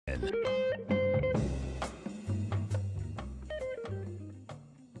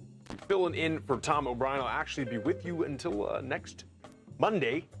filling in for Tom O'Brien. I'll actually be with you until next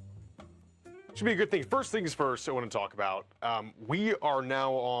Monday. Should be a good thing. First things first, I want to talk about. We are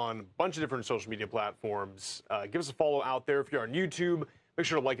now on a bunch of different social media platforms. Give us a follow out there. If you're on YouTube, make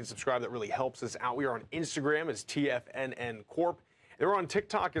sure to like and subscribe. That really helps us out. We are on Instagram as TFNN Corp. And we're on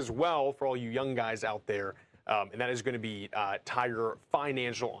TikTok as well for all you young guys out there. And that is going to be Tiger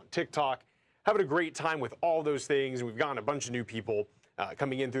Financial on TikTok. Having a great time with all those things. We've gotten a bunch of new people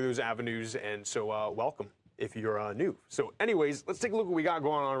coming in through those avenues. And so welcome if you're new. So anyways, let's take a look at what we got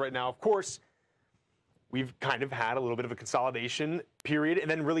going on right now. Of course, we've kind of had a little bit of a consolidation period and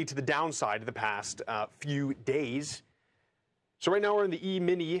then really to the downside the past few days. So right now we're in the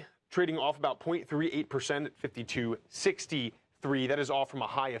E-mini trading off about 0.38% at 52.63. That is off from a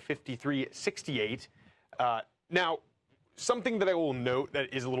high of 53.68. Now, something that I will note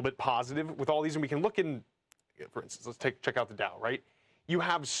that is a little bit positive with all these, and we can look in, for instance, let's check out the Dow, right? You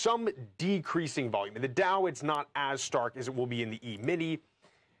have some decreasing volume. In the Dow, it's not as stark as it will be in the E-mini.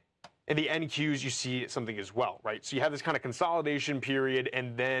 In the NQs, you see something as well, right? So you have this kind of consolidation period,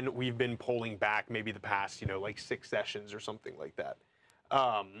 and then we've been pulling back maybe the past, like 6 sessions or something like that.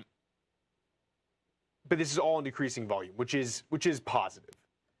 But this is all in decreasing volume, which is positive.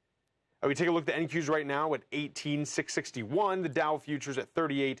 We take a look at the NQs right now at 18,661. The Dow futures at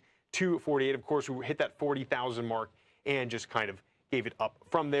 38,248. Of course, we hit that 40,000 mark and just kind of gave it up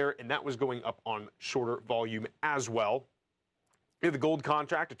from there, and that was going up on shorter volume as well. We have the gold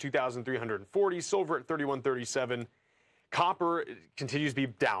contract at 2,340, silver at 31.37. Copper continues to be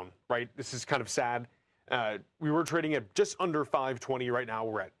down, right? This is kind of sad. We were trading at just under $5.20. Right now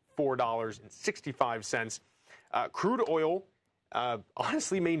we're at $4.65. Crude oil,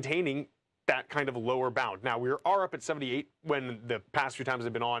 honestly maintaining that kind of lower bound. Now, we are up at 78 when the past few times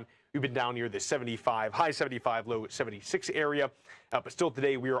I've been on. We've been down near the 75, high 75, low 76 area. But still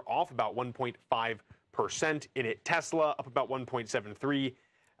today, we are off about 1.5% in it. Tesla up about 1.73.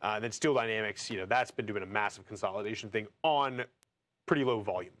 Then Steel Dynamics, that's been doing a massive consolidation thing on pretty low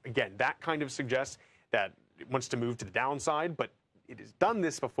volume. Again, that kind of suggests that it wants to move to the downside, but it has done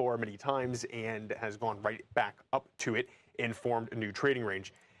this before many times and has gone right back up to it and formed a new trading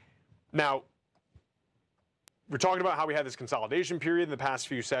range. Now, we're talking about how we had this consolidation period in the past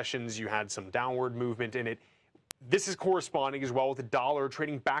few sessions. You had some downward movement in it. This is corresponding as well with the dollar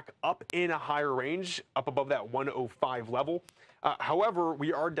trading back up in a higher range, up above that 105 level. However,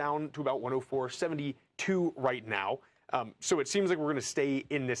 we are down to about 104.72 right now. So it seems like we're going to stay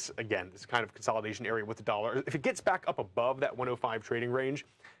in this, again, this kind of consolidation area with the dollar. If it gets back up above that 105 trading range,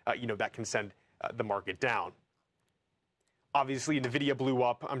 that can send the market down. Obviously, NVIDIA blew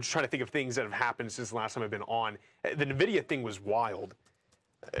up. I'm just trying to think of things that have happened since the last time I've been on. The NVIDIA thing was wild.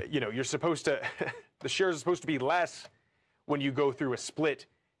 You're supposed to, the shares are supposed to be less when you go through a split,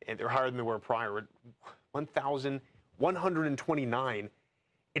 and they're higher than they were prior at 1,129.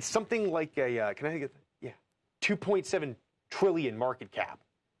 It's something like a, 2.7 trillion market cap.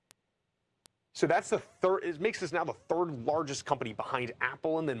 So that's the third, it makes us now the third largest company behind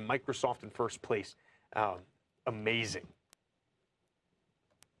Apple and then Microsoft in first place. Amazing.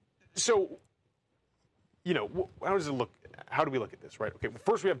 So, how does it look? How do we look at this, right? Okay, well,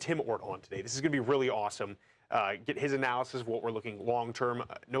 first we have Tim Ort on today. This is going to be really awesome. Get his analysis of what we're looking long term.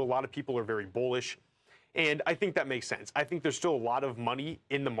 I know a lot of people are very bullish, and I think that makes sense. I think there's still a lot of money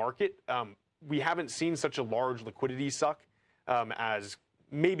in the market. We haven't seen such a large liquidity suck as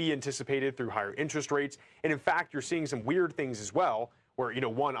maybe anticipated through higher interest rates. And in fact, you're seeing some weird things as well where,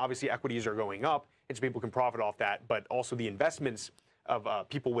 one, obviously equities are going up and so people can profit off that, but also the investments of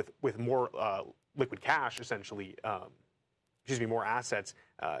people with more liquid cash, essentially, more assets,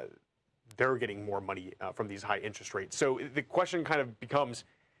 they're getting more money from these high interest rates. So the question kind of becomes,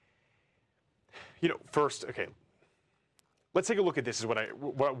 first, okay, let's take a look at this. Is what I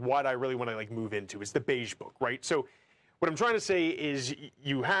really want to move into is the beige book, right? So what I'm trying to say is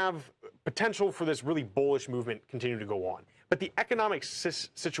you have potential for this really bullish movement continue to go on, but the economic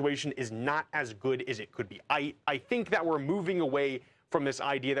situation is not as good as it could be. I think that we're moving away from this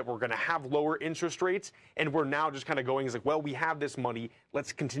idea that we're going to have lower interest rates, and we're now just kind of going well, we have this money,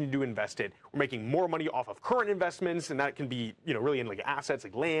 let's continue to invest it. We're making more money off of current investments, and that can be really in assets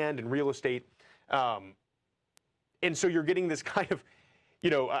like land and real estate. And so you're getting this kind of,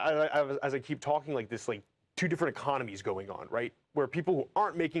 as I keep talking this, two different economies going on, right? Where people who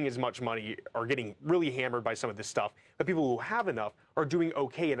aren't making as much money are getting really hammered by some of this stuff, but people who have enough are doing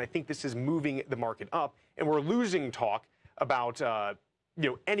okay. And I think this is moving the market up, and we're losing talk about,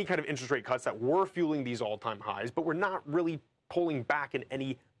 any kind of interest rate cuts that were fueling these all-time highs, but we're not really pulling back in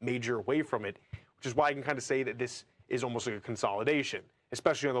any major way from it, which is why I can kind of say that this is almost like a consolidation.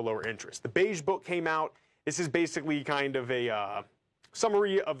 especially on the lower interest. The Beige Book came out. This is basically kind of a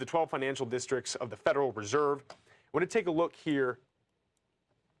summary of the 12 financial districts of the Federal Reserve. I want to take a look here.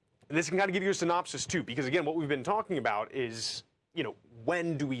 And this can kind of give you a synopsis too, because again, what we've been talking about is,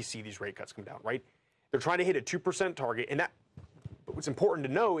 when do we see these rate cuts come down, right? They're trying to hit a 2% target, and but what's important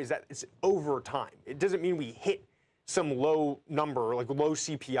to know is that it's over time. It doesn't mean we hit some low number, like low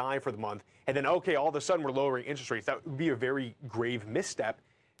CPI for the month, and then, okay, all of a sudden we're lowering interest rates. That would be a very grave misstep,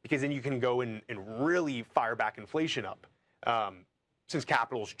 because then you can go and really fire back inflation up, since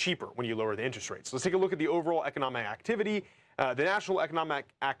capital is cheaper when you lower the interest rates. So let's take a look at the overall economic activity. The national economic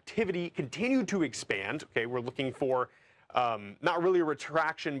activity continued to expand. Okay, we're looking for not really a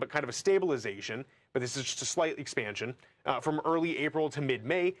retraction, but kind of a stabilization. But this is just a slight expansion from early April to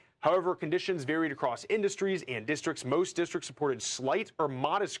mid-May. However, conditions varied across industries and districts. Most districts reported slight or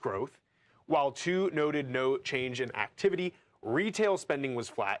modest growth, while two noted no change in activity. Retail spending was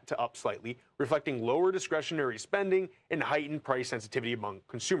flat to up slightly, reflecting lower discretionary spending and heightened price sensitivity among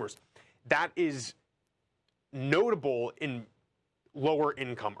consumers. That is notable in lower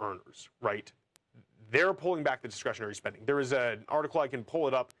income earners, right? They're pulling back the discretionary spending. There is an article, I can pull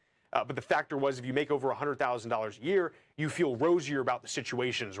it up, but the factor was if you make over $100,000 a year, you feel rosier about the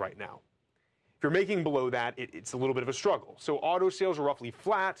situations right now. If you're making below that, it's a little bit of a struggle. So auto sales are roughly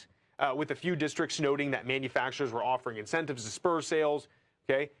flat, with a few districts noting that manufacturers were offering incentives to spur sales.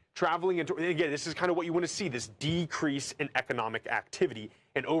 Okay, traveling and again, this is kind of what you want to see, this decrease in economic activity,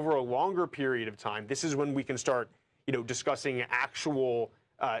 and over a longer period of time, this is when we can start, discussing actual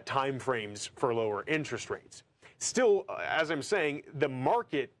time frames for lower interest rates. Still, as I'm saying, the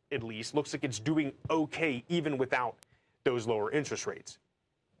market at least looks like it's doing okay even without those lower interest rates.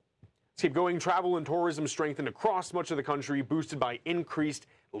 Let's keep going. Travel and tourism strengthened across much of the country, boosted by increased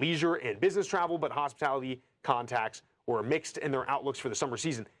leisure and business travel, but hospitality contacts were mixed in their outlooks for the summer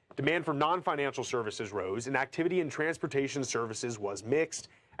season. Demand for non-financial services rose, and activity in transportation services was mixed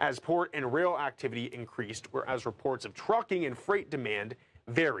as port and rail activity increased, whereas reports of trucking and freight demand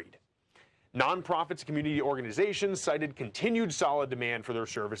varied. Nonprofits and community organizations cited continued solid demand for their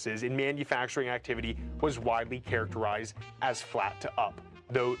services, and manufacturing activity was widely characterized as flat to up,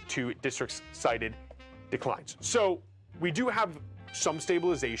 though two districts cited declines. So we do have some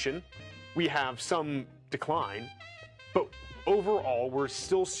stabilization, we have some decline, but overall we're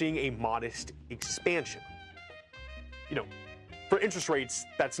still seeing a modest expansion. For interest rates,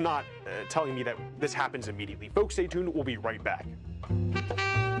 that's not telling me that this happens immediately. Folks, stay tuned. We'll be right back.